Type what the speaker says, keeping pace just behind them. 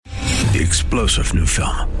The explosive new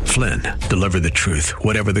film, Flynn, deliver the truth,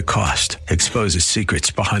 whatever the cost, exposes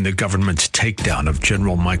secrets behind the government's takedown of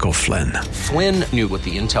General Michael Flynn. Flynn knew what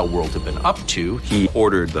the intel world had been up to. He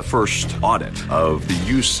ordered the first audit of the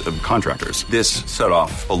use of contractors. This set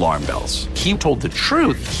off alarm bells. He told the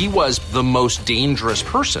truth. He was the most dangerous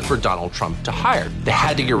person for Donald Trump to hire. They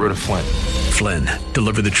had to get rid of Flynn. Flynn,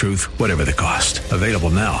 deliver the truth, whatever the cost. Available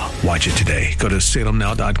now. Watch it today. Go to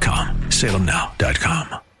salemnow.com.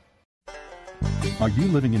 salemnow.com. Are you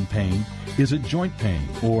living in pain? Is it joint pain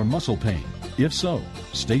or muscle pain? If so,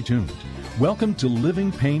 stay tuned. Welcome to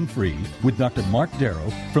Living Pain Free with Dr. Mark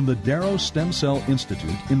Darrow from the Darrow Stem Cell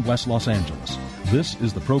Institute in West Los Angeles. This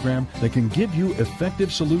is the program that can give you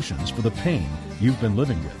effective solutions for the pain you've been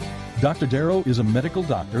living with. Dr. Darrow is a medical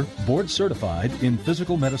doctor, board certified in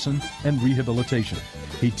physical medicine and rehabilitation.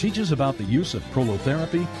 He teaches about the use of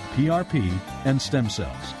prolotherapy, PRP, and stem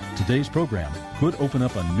cells. Today's program could open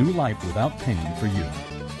up a new life without pain for you.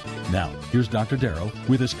 Now, here's Dr. Darrow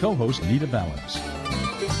with his co-host, Nita Valens.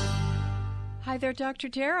 Hi there, Dr.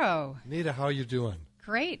 Darrow. Nita, how are you doing?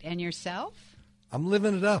 Great. And yourself? I'm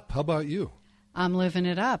living it up. How about you? I'm living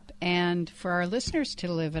it up. And for our listeners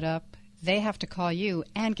to live it up, they have to call you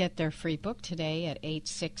and get their free book today at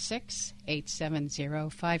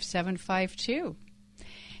 866-870-5752.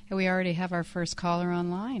 And we already have our first caller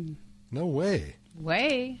online. No way.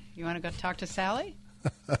 You want to go talk to Sally?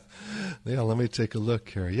 Yeah, let me take a look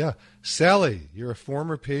here. Yeah, Sally, you're a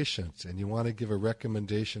former patient and you want to give a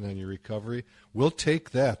recommendation on your recovery. We'll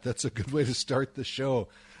take that. That's a good way to start the show.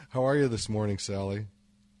 How are you this morning, Sally?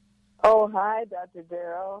 Oh, hi, Dr.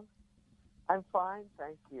 Darrow. I'm fine,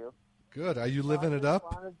 thank you. Good. Are you living it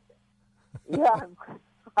up? Yeah,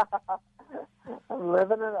 I'm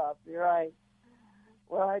living it up. You're right.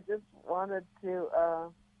 Well, I just wanted to...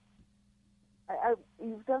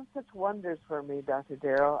 you've done such wonders for me, Dr.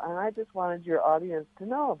 Darrow, and I just wanted your audience to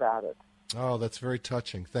know about it. Oh, that's very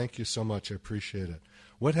touching. Thank you so much. I appreciate it.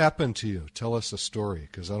 What happened to you? Tell us a story,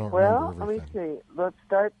 because I don't remember everything. Well, let me see. Let's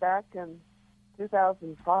start back in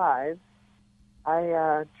 2005.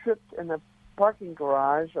 I tripped in a parking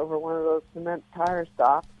garage over one of those cement tire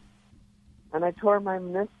stops, and I tore my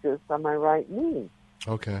meniscus on my right knee.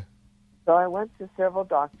 Okay. So I went to several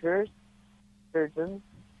doctors, surgeons,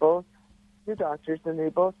 two doctors, and they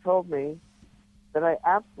both told me that I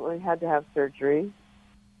absolutely had to have surgery,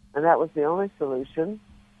 and that was the only solution,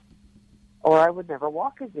 or I would never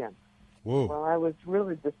walk again. Whoa. Well, I was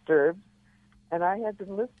really disturbed, and I had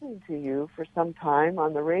been listening to you for some time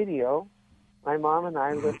on the radio. My mom and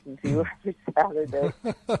I listened to you every Saturday.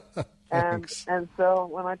 and so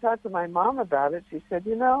when I talked to my mom about it, she said,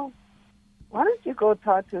 why don't you go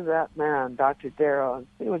talk to that man, Dr. Darrow, and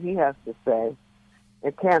see what he has to say.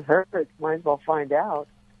 It can't hurt. Might as well find out.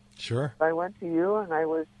 Sure. So I went to you, and I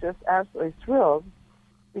was just absolutely thrilled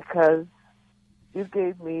because you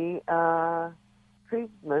gave me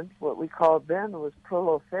treatment. What we called then was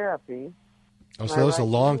prolotherapy. Oh, so that was a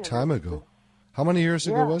long time ago. How many years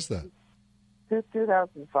ago was that?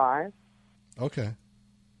 2005. Okay.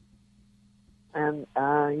 And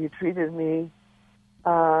you treated me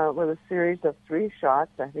with a series of 3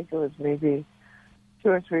 shots. I think it was maybe 2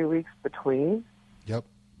 or 3 weeks between. Yep.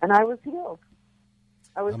 And I was healed.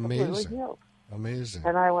 I was Amazing. completely healed. Amazing.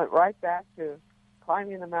 And I went right back to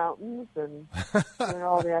climbing the mountains and doing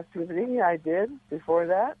all the activity I did before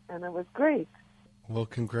that, and it was great. Well,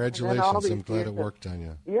 congratulations. I'm glad it worked on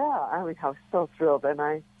you. Yeah, I was so thrilled. And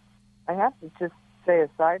I have to just say a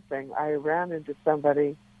side thing. I ran into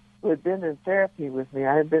somebody who had been in therapy with me.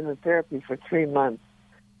 I had been in therapy for 3 months.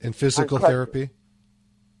 In physical therapy?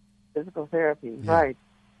 Physical therapy, yeah. Right.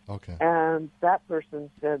 Okay. And that person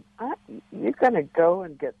said, you're going to go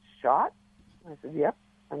and get shot? I said, yep,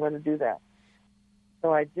 I'm going to do that.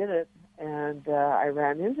 So I did it, and I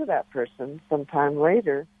ran into that person sometime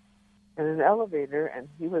later in an elevator, and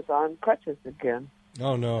he was on crutches again.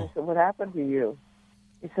 Oh, no. I said, what happened to you?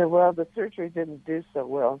 He said, well, the surgery didn't do so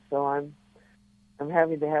well, so I'm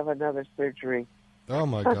having to have another surgery. Oh,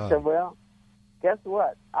 my God. I said, well, guess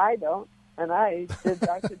what? I don't, and I did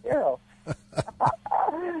Dr. Darrow.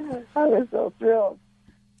 I was so thrilled.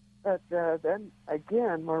 But then,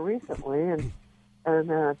 again, more recently, in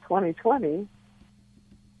 2020,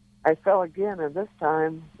 I fell again, and this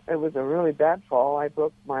time it was a really bad fall. I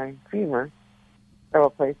broke my femur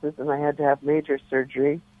several places, and I had to have major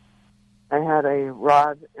surgery. I had a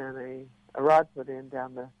rod put in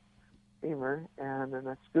down the femur, and then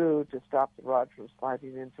a screw to stop the rod from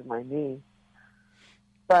sliding into my knee.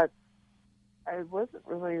 But I wasn't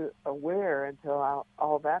really aware until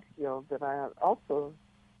all that healed that I had also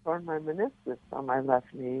torn my meniscus on my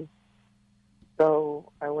left knee.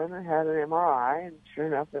 So I went and had an MRI, and sure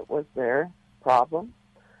enough, it was their problem.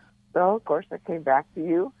 So, of course, I came back to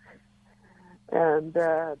you. And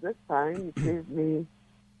this time, you treated me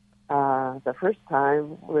the first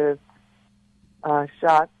time with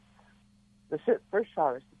shots. First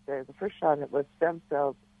shot, I should say. The first shot, it was stem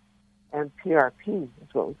cells and PRP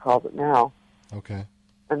is what we called it now. Okay.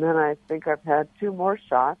 And then I think I've had 2 more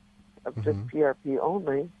shots of just PRP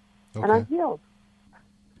only, and I'm healed.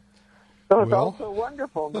 So it's also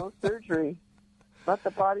wonderful. No surgery. Let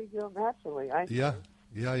the body heal naturally. Yeah.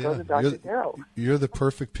 Go to Dr. Darrow. You're the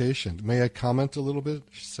perfect patient. May I comment a little bit,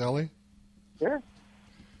 Sally? Sure.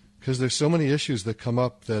 Because there's so many issues that come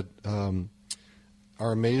up that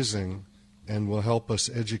are amazing and will help us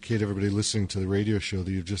educate everybody listening to the radio show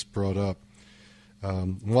that you've just brought up.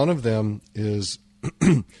 One of them is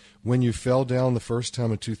when you fell down the first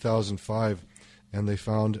time in 2005 and they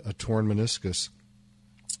found a torn meniscus.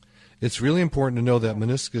 It's really important to know that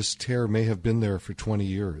meniscus tear may have been there for 20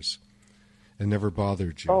 years and never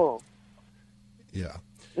bothered you. Oh. Yeah.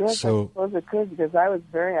 Yes, so, I suppose it could, because I was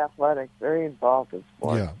very athletic, very involved in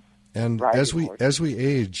sports. Yeah. And as we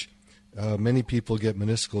age, many people get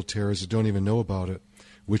meniscal tears that don't even know about it,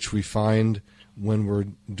 which we find when we're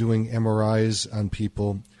doing MRIs on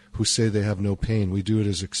people who say they have no pain. We do it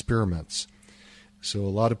as experiments. So a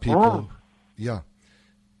lot of people,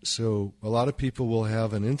 So a lot of people will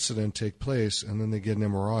have an incident take place, and then they get an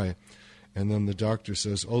MRI, and then the doctor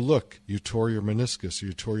says, oh, look, you tore your meniscus,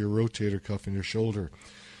 you tore your rotator cuff in your shoulder,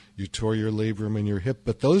 you tore your labrum in your hip,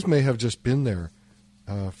 but those may have just been there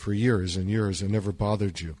for years and years and never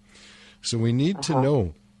bothered you. So we need to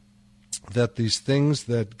know that these things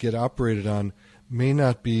that get operated on may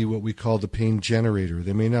not be what we call the pain generator.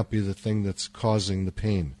 They may not be the thing that's causing the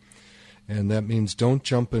pain. And that means don't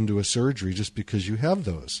jump into a surgery just because you have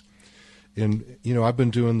those. And, you know, I've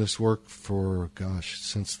been doing this work for,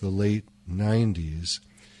 since the late 90s,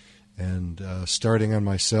 and starting on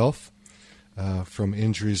myself from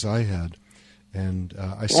injuries I had. And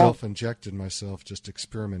I self-injected myself just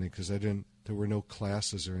experimenting because there were no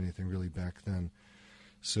classes or anything really back then.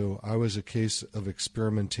 So I was a case of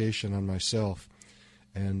experimentation on myself,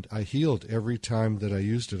 and I healed every time that I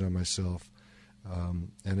used it on myself.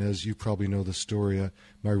 And as you probably know the story,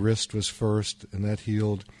 my wrist was first, and that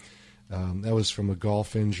healed. That was from a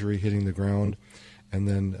golf injury hitting the ground. And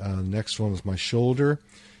then the next one was my shoulder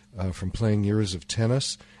from playing years of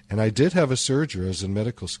tennis. And I did have a surgery. I was in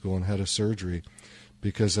medical school and had a surgery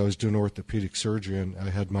because I was doing orthopedic surgery, and I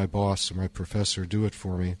had my boss or my professor do it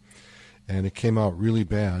for me. And it came out really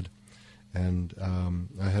bad. And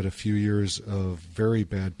I had a few years of very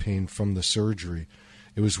bad pain from the surgery.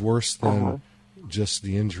 It was worse than just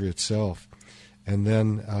the injury itself. And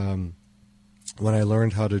then when I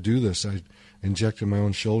learned how to do this, I injected my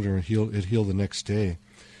own shoulder, and it healed the next day.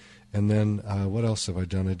 And then what else have I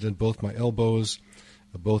done? I did both my elbows,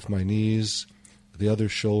 both my knees, the other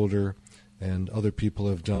shoulder, and other people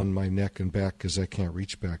have done my neck and back because I can't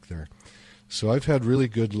reach back there. So I've had really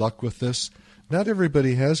good luck with this. Not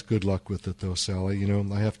everybody has good luck with it, though, Sally. You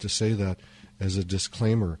know, I have to say that as a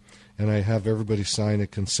disclaimer. And I have everybody sign a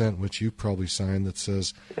consent, which you probably signed, that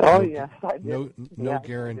says no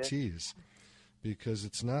guarantees. Because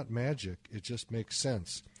it's not magic. It just makes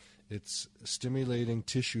sense. It's stimulating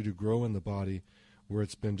tissue to grow in the body where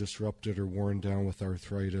it's been disrupted or worn down with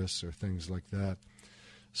arthritis or things like that.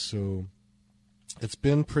 So it's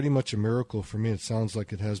been pretty much a miracle for me. It sounds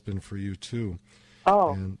like it has been for you, too.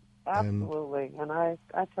 Oh, absolutely. And I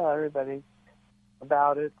tell everybody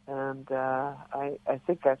about it, and I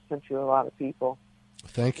think I've sent you a lot of people.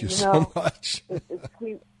 Thank you so much.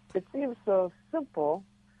 it seems so simple,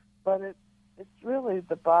 but it's really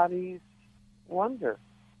the body's wonder.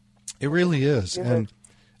 It really is. And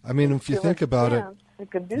I mean, if you think about it,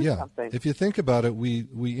 it can do something. If you think about it, we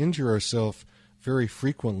injure ourselves very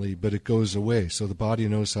frequently, but it goes away. So the body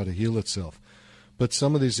knows how to heal itself. But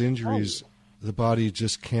some of these injuries, the body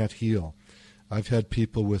just can't heal. I've had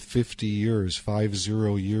people with 50 years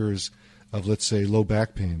of, let's say, low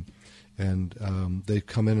back pain. And they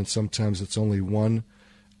come in, and sometimes it's only one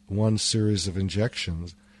series of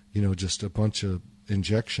injections, you know, just a bunch of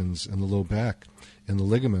injections in the low back and the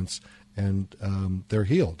ligaments, and they're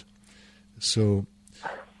healed. So,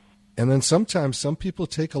 and then sometimes some people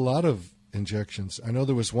take a lot of injections. I know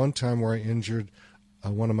there was one time where I injured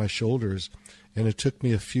one of my shoulders, and it took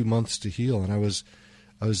me a few months to heal. And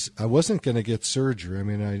I wasn't going to get surgery. I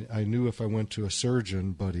mean, I knew if I went to a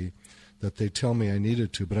surgeon buddy that they'd tell me I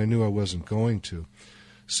needed to, but I knew I wasn't going to.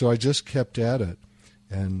 So I just kept at it,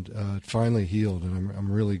 and it finally healed, and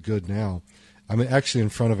I'm really good now. I'm actually in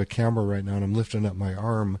front of a camera right now, and I'm lifting up my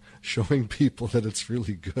arm, showing people that it's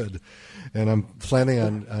really good. And I'm planning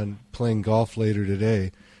on playing golf later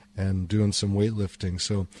today and doing some weightlifting.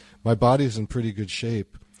 So my body's in pretty good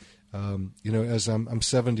shape. As I'm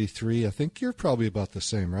 73, I think you're probably about the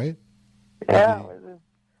same, right? Yeah,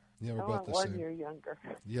 yeah, we're I'm about the 1 same. year younger.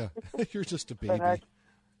 Yeah, you're just a baby.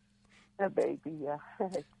 A baby, yeah.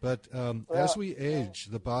 But as we age,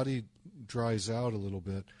 the body dries out a little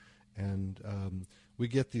bit, and we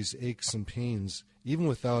get these aches and pains, even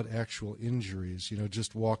without actual injuries.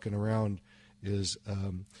 Just walking around is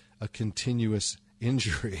a continuous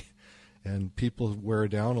injury, and people wear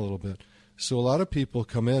down a little bit. So a lot of people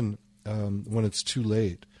come in when it's too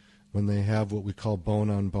late, when they have what we call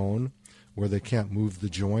bone on bone, where they can't move the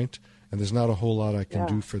joint, and there's not a whole lot I can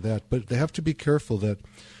do for that. But they have to be careful that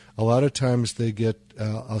a lot of times they get,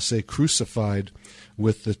 I'll say, crucified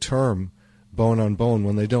with the term bone on bone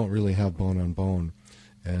when they don't really have bone on bone.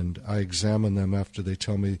 And I examine them after they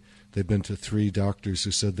tell me they've been to 3 doctors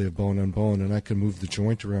who said they have bone on bone, and I can move the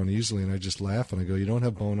joint around easily, and I just laugh and I go, you don't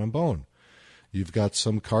have bone on bone. You've got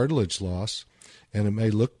some cartilage loss, and it may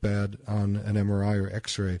look bad on an MRI or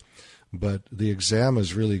X-ray, but the exam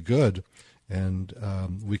is really good, and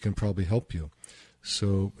we can probably help you.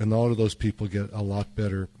 So, and all of those people get a lot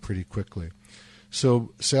better pretty quickly.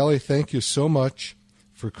 So, Sally, thank you so much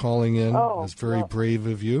for calling in. Oh, it's very brave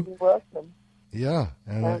of you. You're welcome. Yeah,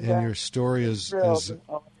 and your story is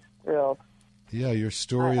Thrilled. Yeah, your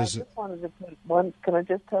story I is. just wanted to put one. Can I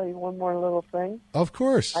just tell you one more little thing? Of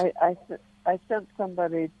course. I sent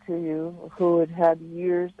somebody to you who had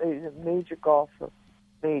years, a major golfer,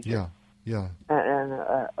 Yeah.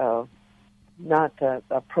 and not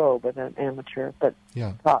a pro, but an amateur, but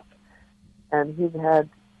top. And he'd had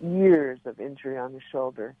years of injury on his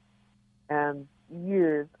shoulder and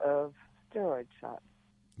years of steroid shots.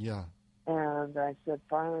 Yeah. And I said,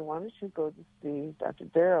 finally, why don't you go to see Dr.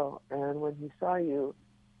 Darrow? And when he saw you,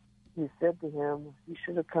 he said to him, you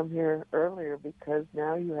should have come here earlier because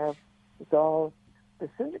now you have, it's all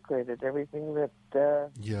disintegrated. Everything that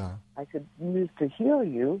I could use to heal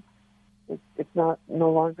you, it's no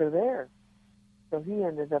longer there. So he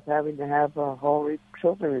ended up having to have a whole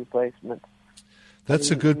shoulder replacement.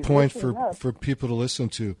 That's a good point for people to listen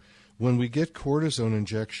to. When we get cortisone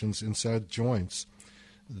injections inside joints,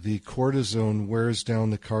 the cortisone wears down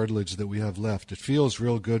the cartilage that we have left. It feels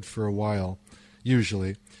real good for a while,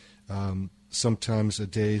 usually, sometimes a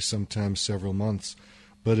day, sometimes several months,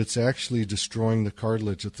 but it's actually destroying the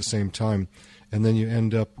cartilage at the same time, and then you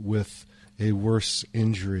end up with a worse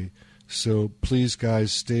injury. So please,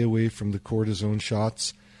 guys, stay away from the cortisone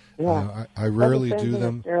shots. Yeah. I rarely do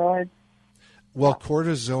them. Steroids? Well,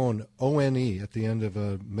 cortisone, O-N-E, at the end of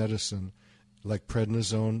a medicine, like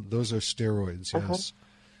prednisone, those are steroids, yes.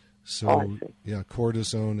 So,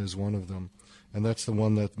 cortisone is one of them. And that's the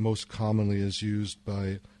one that most commonly is used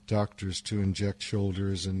by doctors to inject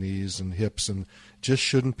shoulders and knees and hips, and just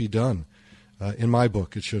shouldn't be done. In my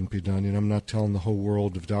book, it shouldn't be done. I'm not telling the whole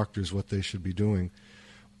world of doctors what they should be doing.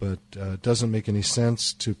 But it doesn't make any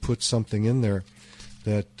sense to put something in there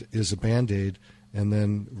that is a Band-Aid and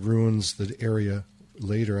then ruins the area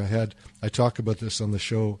later. I talk about this on the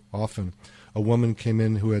show often. A woman came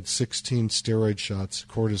in who had 16 steroid shots,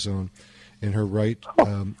 cortisone, in her right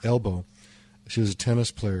elbow. She was a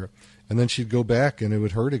tennis player. And then she'd go back and it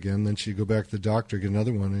would hurt again. Then she'd go back to the doctor, get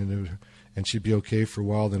another one, and she'd be okay for a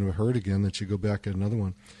while. Then it would hurt again. Then she'd go back, get another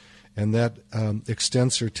one. And that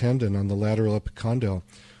extensor tendon on the lateral epicondyle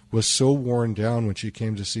was so worn down when she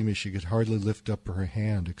came to see me, she could hardly lift up her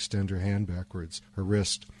hand, extend her hand backwards, her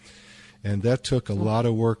wrist. And that took a lot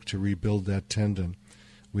of work to rebuild that tendon.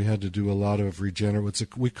 We had to do a lot of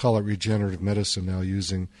we call it regenerative medicine now,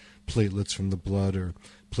 using platelets from the blood or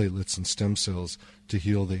platelets and stem cells to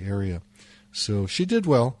heal the area. So she did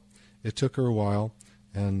well. It took her a while,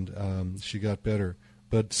 and she got better.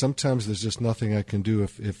 But sometimes there's just nothing I can do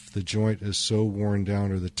if the joint is so worn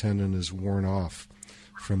down or the tendon is worn off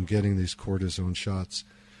from getting these cortisone shots.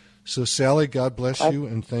 So, Sally, God bless you,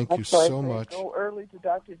 and thank you so much. Go early to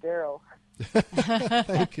Dr. Darrow.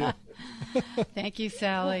 Thank you. Thank you,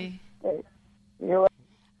 Sally.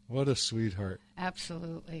 What a sweetheart.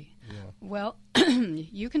 Absolutely. Yeah. Well,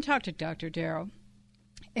 you can talk to Dr. Darrow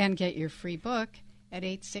and get your free book at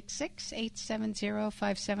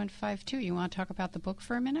 866-870-5752. You want to talk about the book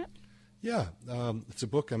for a minute? Yeah. It's a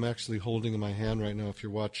book I'm actually holding in my hand right now. If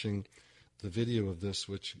you're watching the video of this,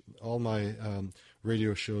 which all my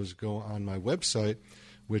radio shows go on my website,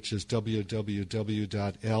 which is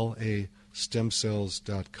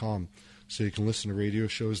www.lastemcells.com. So you can listen to radio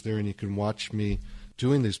shows there, and you can watch me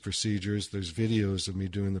doing these procedures. There's videos of me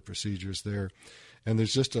doing the procedures there. And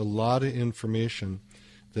there's just a lot of information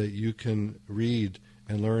that you can read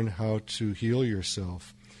and learn how to heal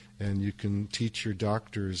yourself. And you can teach your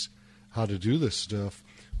doctors how to do this stuff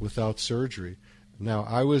without surgery. Now,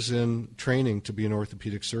 I was in training to be an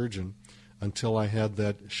orthopedic surgeon until I had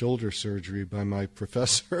that shoulder surgery by my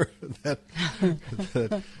professor that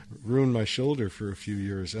ruined my shoulder for a few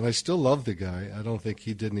years. And I still love the guy. I don't think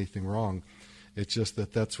he did anything wrong. It's just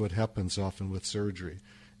that that's what happens often with surgery.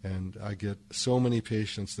 And I get so many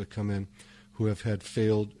patients that come in who have had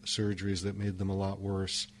failed surgeries that made them a lot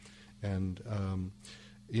worse. And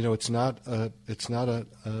it's not a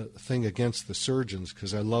thing against the surgeons,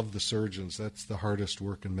 because I love the surgeons. That's the hardest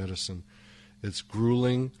work in medicine. It's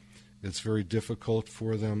grueling. It's very difficult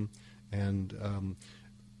for them. And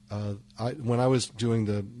when I was doing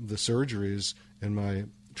the surgeries in my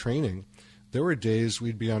training, there were days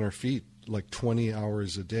we'd be on our feet like 20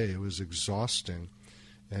 hours a day. It was exhausting.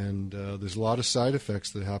 And there's a lot of side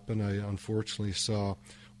effects that happen. I unfortunately saw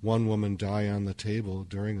one woman die on the table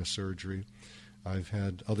during a surgery. I've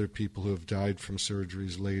had other people who have died from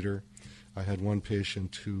surgeries later. I had one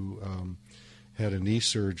patient who had a knee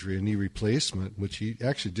surgery, a knee replacement, which he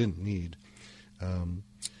actually didn't need. And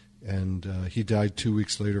he died 2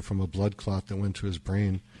 weeks later from a blood clot that went to his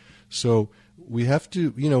brain. So we have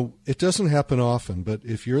to, it doesn't happen often, but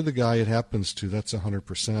if you're the guy it happens to, that's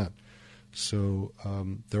 100%. So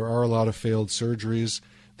there are a lot of failed surgeries.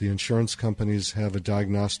 The insurance companies have a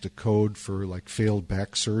diagnostic code for like failed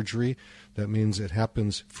back surgery. That means it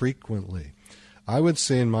happens frequently. I would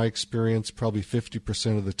say in my experience, probably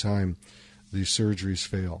 50% of the time, these surgeries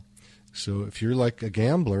fail. So if you're like a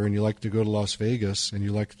gambler and you like to go to Las Vegas and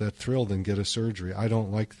you like that thrill, then get a surgery. I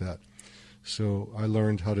don't like that. So I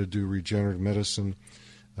learned how to do regenerative medicine.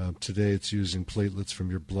 Today it's using platelets from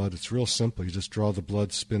your blood. It's real simple. You just draw the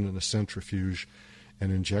blood, spin it in a centrifuge,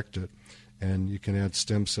 and inject it. And you can add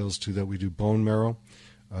stem cells to that. We do bone marrow.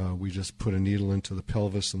 We just put a needle into the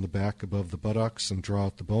pelvis and the back above the buttocks and draw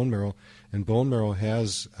out the bone marrow. And bone marrow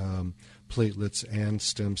has platelets and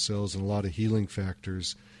stem cells and a lot of healing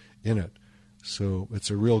factors in it. So it's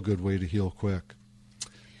a real good way to heal quick.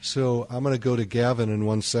 So I'm going to go to Gavin in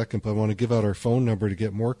 1 second, but I want to give out our phone number to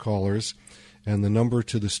get more callers. And the number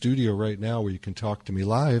to the studio right now where you can talk to me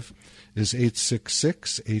live is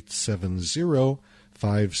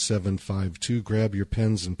 866-870-5752. Grab your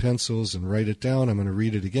pens and pencils and write it down. I'm going to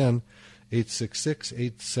read it again,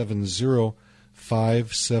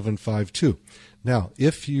 866-870-5752. Now,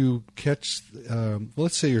 if you catch,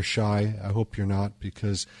 let's say you're shy. I hope you're not,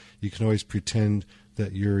 because you can always pretend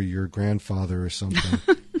that you're your grandfather or something.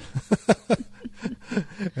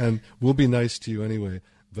 And we'll be nice to you anyway.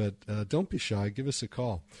 But don't be shy. Give us a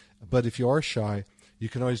call. But if you are shy, you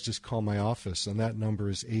can always just call my office, and that number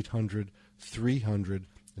is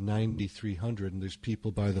 800-300-9300. And there's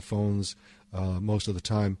people by the phones most of the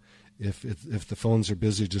time. If the phones are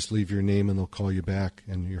busy, just leave your name and they'll call you back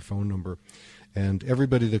and your phone number. And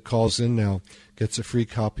everybody that calls in now gets a free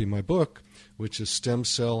copy of my book, which is Stem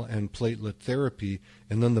Cell and Platelet Therapy.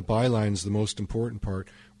 And then the byline's the most important part: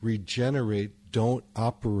 regenerate, don't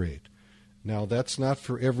operate. Now, that's not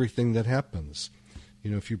for everything that happens.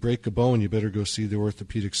 If you break a bone, you better go see the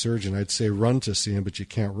orthopedic surgeon. I'd say run to see him, but you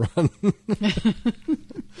can't run.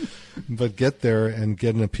 But get there and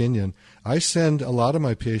get an opinion. I send a lot of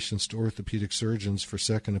my patients to orthopedic surgeons for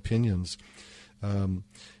second opinions. And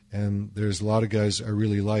there's a lot of guys I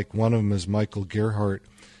really like. One of them is Michael Gerhardt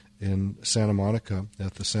in Santa Monica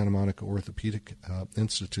at the Santa Monica Orthopedic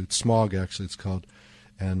Institute. SMOG, actually, it's called.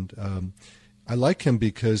 And I like him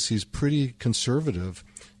because he's pretty conservative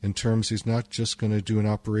in terms he's not just going to do an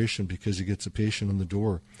operation because he gets a patient in the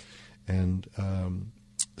door. And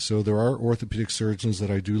so there are orthopedic surgeons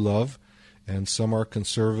that I do love, and some are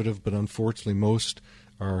conservative, but unfortunately most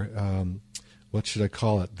are, what should I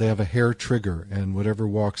call it? They have a hair trigger, and whatever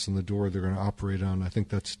walks in the door they're going to operate on. I think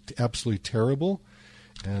that's absolutely terrible.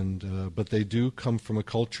 And but they do come from a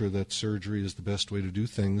culture that surgery is the best way to do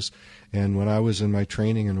things. And when I was in my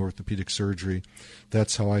training in orthopedic surgery,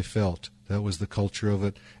 that's how I felt. That was the culture of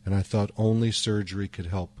it, and I thought only surgery could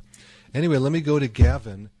help. Anyway, let me go to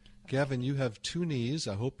Gavin. Gavin, you have 2 knees.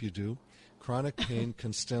 I hope you do. Chronic pain,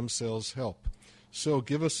 can stem cells help? So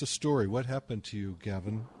give us a story. What happened to you,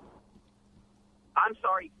 Gavin? I'm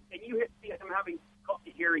sorry. Can you hit me? I'm having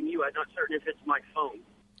difficulty hearing you. I'm not certain if it's my phone.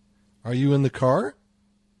 Are you in the car?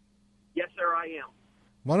 Yes, sir, I am.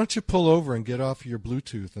 Why don't you pull over and get off your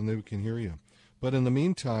Bluetooth, and then we can hear you. But in the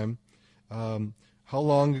meantime, how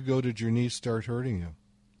long ago did your knees start hurting you?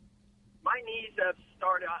 My knees have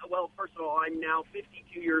started. well, first of all, I'm now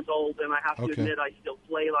 52 years old, and I have to admit I still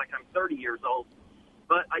play like I'm 30 years old.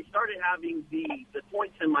 But I started having the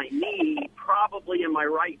points in my knee, probably in my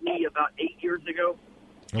right knee, about 8 years ago.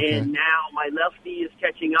 Okay. And now my left knee is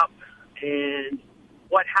catching up. And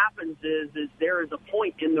what happens is there is a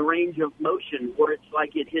point in the range of motion where it's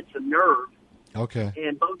like it hits a nerve. Okay.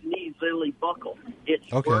 And both knees literally buckle. It's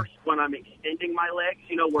worse when I'm extending my legs,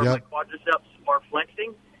 where my quadriceps are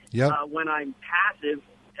flexing. Yep. When I'm passive,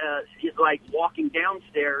 it's like walking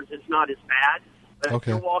downstairs, it's not as bad. But if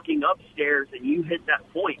you're walking upstairs and you hit that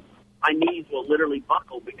point, my knees will literally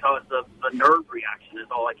buckle because of a nerve reaction is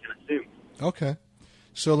all I can assume. Okay.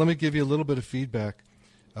 So let me give you a little bit of feedback.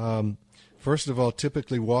 First of all,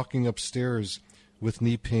 typically walking upstairs with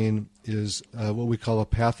knee pain is what we call a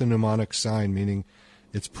pathognomonic sign, meaning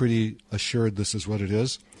it's pretty assured this is what it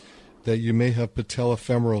is, that you may have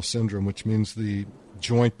patellofemoral syndrome, which means the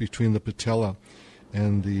joint between the patella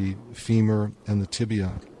and the femur and the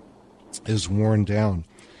tibia is worn down.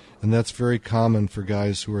 And that's very common for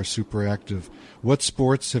guys who are super active. What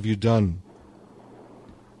sports have you done?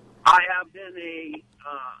 I have been a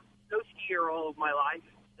snow skier all of my life.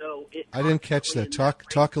 So I didn't catch that.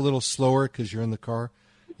 Talk a little slower because you're in the car.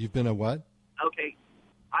 You've been a what? Okay.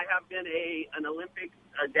 I have been an Olympic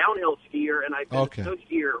downhill skier, and I've been a snow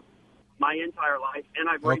skier my entire life, and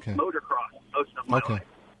I've raced motocross most of my life.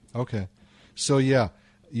 Okay. So,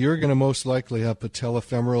 you're going to most likely have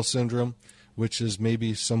patellofemoral syndrome, which is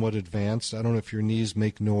maybe somewhat advanced. I don't know if your knees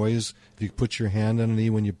make noise. If you put your hand on a knee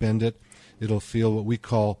when you bend it, it'll feel what we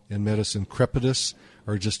call in medicine crepitus,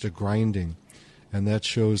 or just a grinding. And that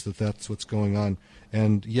shows that that's what's going on.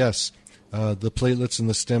 And yes, the platelets and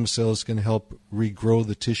the stem cells can help regrow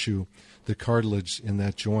the tissue, the cartilage in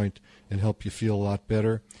that joint, and help you feel a lot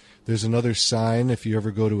better. There's another sign if you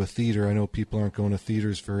ever go to a theater. I know people aren't going to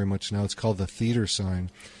theaters very much now. It's called the theater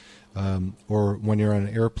sign. Or when you're on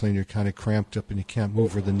an airplane, you're kind of cramped up and you can't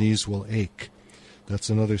move, or the knees will ache. That's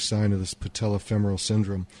another sign of this patellofemoral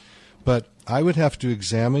syndrome. But I would have to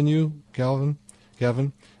examine you, Gavin,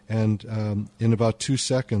 and in about 2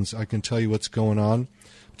 seconds, I can tell you what's going on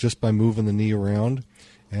just by moving the knee around.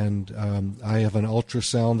 And I have an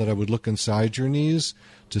ultrasound that I would look inside your knees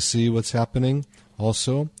to see what's happening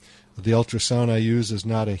also. The ultrasound I use is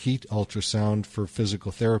not a heat ultrasound for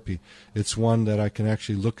physical therapy. It's one that I can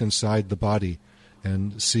actually look inside the body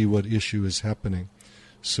and see what issue is happening.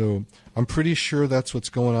 So I'm pretty sure that's what's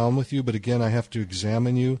going on with you, but again, I have to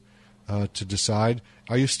examine you to decide.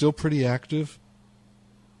 Are you still pretty active?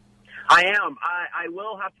 I am. I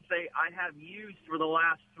will have to say I have used for the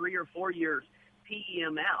last 3 or 4 years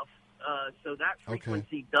PEMF, so that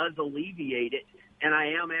frequency does alleviate it, and I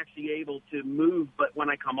am actually able to move, but when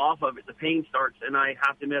I come off of it, the pain starts, and I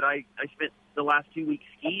have to admit I spent the last 2 weeks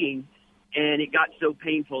skiing, and it got so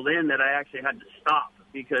painful then that I actually had to stop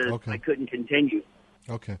because I couldn't continue.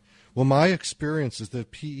 Okay. Well, my experience is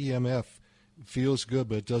that PEMF feels good,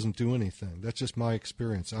 but it doesn't do anything. That's just my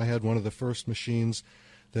experience. I had one of the first machines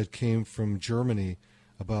that came from Germany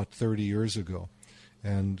about 30 years ago.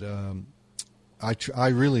 And I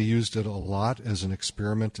really used it a lot as an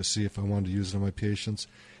experiment to see if I wanted to use it on my patients,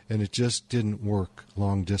 and it just didn't work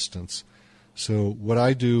long distance. So what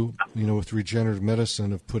I do, with regenerative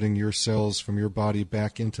medicine of putting your cells from your body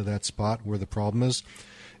back into that spot where the problem is,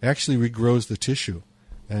 actually regrows the tissue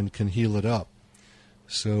and can heal it up.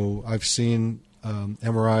 So I've seen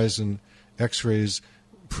MRIs and X-rays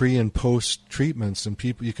pre and post treatments, and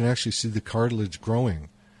people, you can actually see the cartilage growing.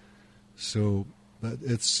 So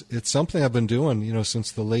it's something I've been doing,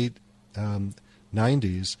 since the late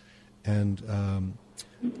 90s, and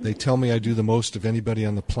they tell me I do the most of anybody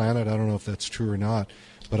on the planet. I don't know if that's true or not,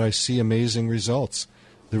 but I see amazing results.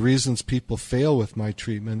 The reasons people fail with my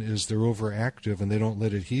treatment is they're overactive and they don't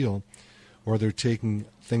let it heal, or they're taking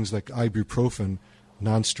things like ibuprofen,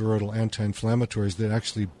 non-steroidal anti-inflammatories that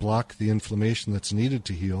actually block the inflammation that's needed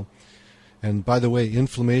to heal. And by the way,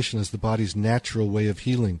 inflammation is the body's natural way of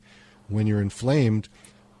healing. When you're inflamed,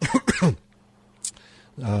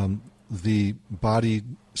 the body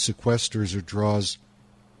sequesters or draws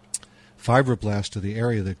fibroblasts to the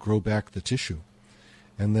area that grow back the tissue.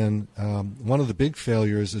 And then one of the big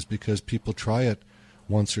failures is because people try it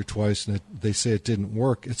once or twice and they say it didn't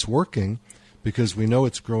work. It's working because we know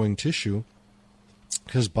it's growing tissue,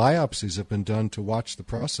 because biopsies have been done to watch the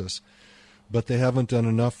process, but they haven't done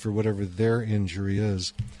enough for whatever their injury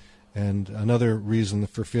is. And another reason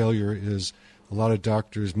for failure is a lot of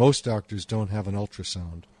doctors, most doctors don't have an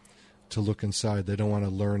ultrasound to look inside. They don't want to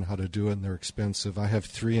learn how to do it, and they're expensive. I have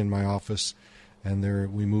 3 in my office, and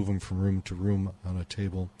we move them from room to room on a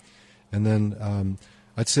table. And then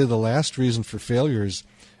I'd say the last reason for failures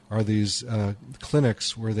are these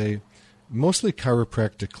clinics where they, mostly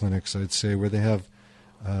chiropractic clinics, I'd say, where they have,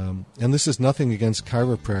 and this is nothing against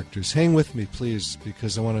chiropractors. Hang with me, please,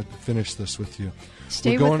 because I want to finish this with you.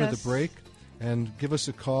 Stay We're going with to us. the break, and give us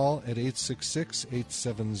a call at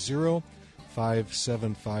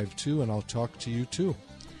 866-870-5752, and I'll talk to you too.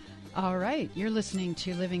 All right, you're listening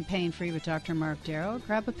to Living Pain-Free with Dr. Mark Darrow.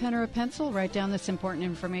 Grab a pen or a pencil, write down this important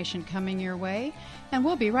information coming your way, and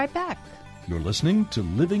we'll be right back. You're listening to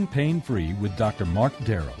Living Pain-Free with Dr. Mark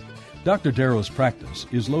Darrow. Dr. Darrow's practice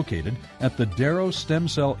is located at the Darrow Stem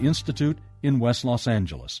Cell Institute in West Los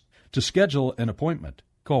Angeles. To schedule an appointment,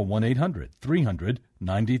 call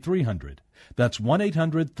 1-800-300-9300. That's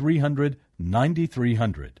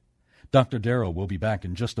 1-800-300-9300. Dr. Darrow will be back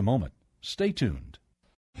in just a moment. Stay tuned.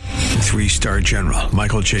 3-star General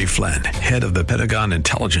Michael J. Flynn, head of the Pentagon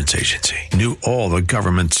Intelligence Agency, knew all the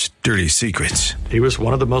government's dirty secrets. He was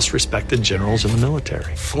one of the most respected generals in the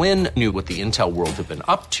military. Flynn knew what the intel world had been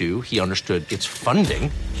up to. He understood its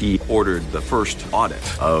funding. He ordered the first audit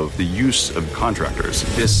of the use of contractors.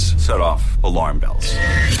 This set off alarm bells.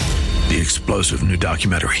 The explosive new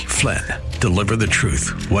documentary, Flynn, Deliver the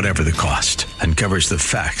Truth, Whatever the Cost, uncovers the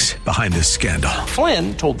facts behind this scandal.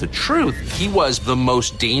 Flynn told the truth. He was the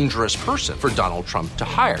most dangerous person for Donald Trump to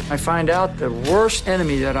hire. I find out the worst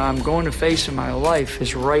enemy that I'm going to face in my life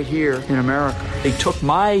is right here in America. They took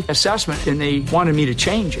my assessment and they wanted me to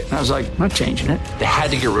change it. And I was like, I'm not changing it. They had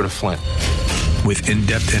to get rid of Flynn. With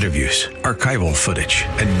in-depth interviews, archival footage,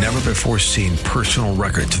 and never-before-seen personal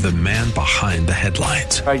records of the man behind the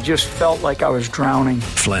headlines. I just felt like I was drowning.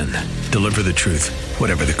 Flynn, Deliver the Truth,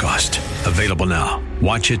 Whatever the Cost. Available now.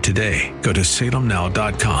 Watch it today. Go to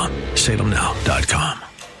salemnow.com. salemnow.com.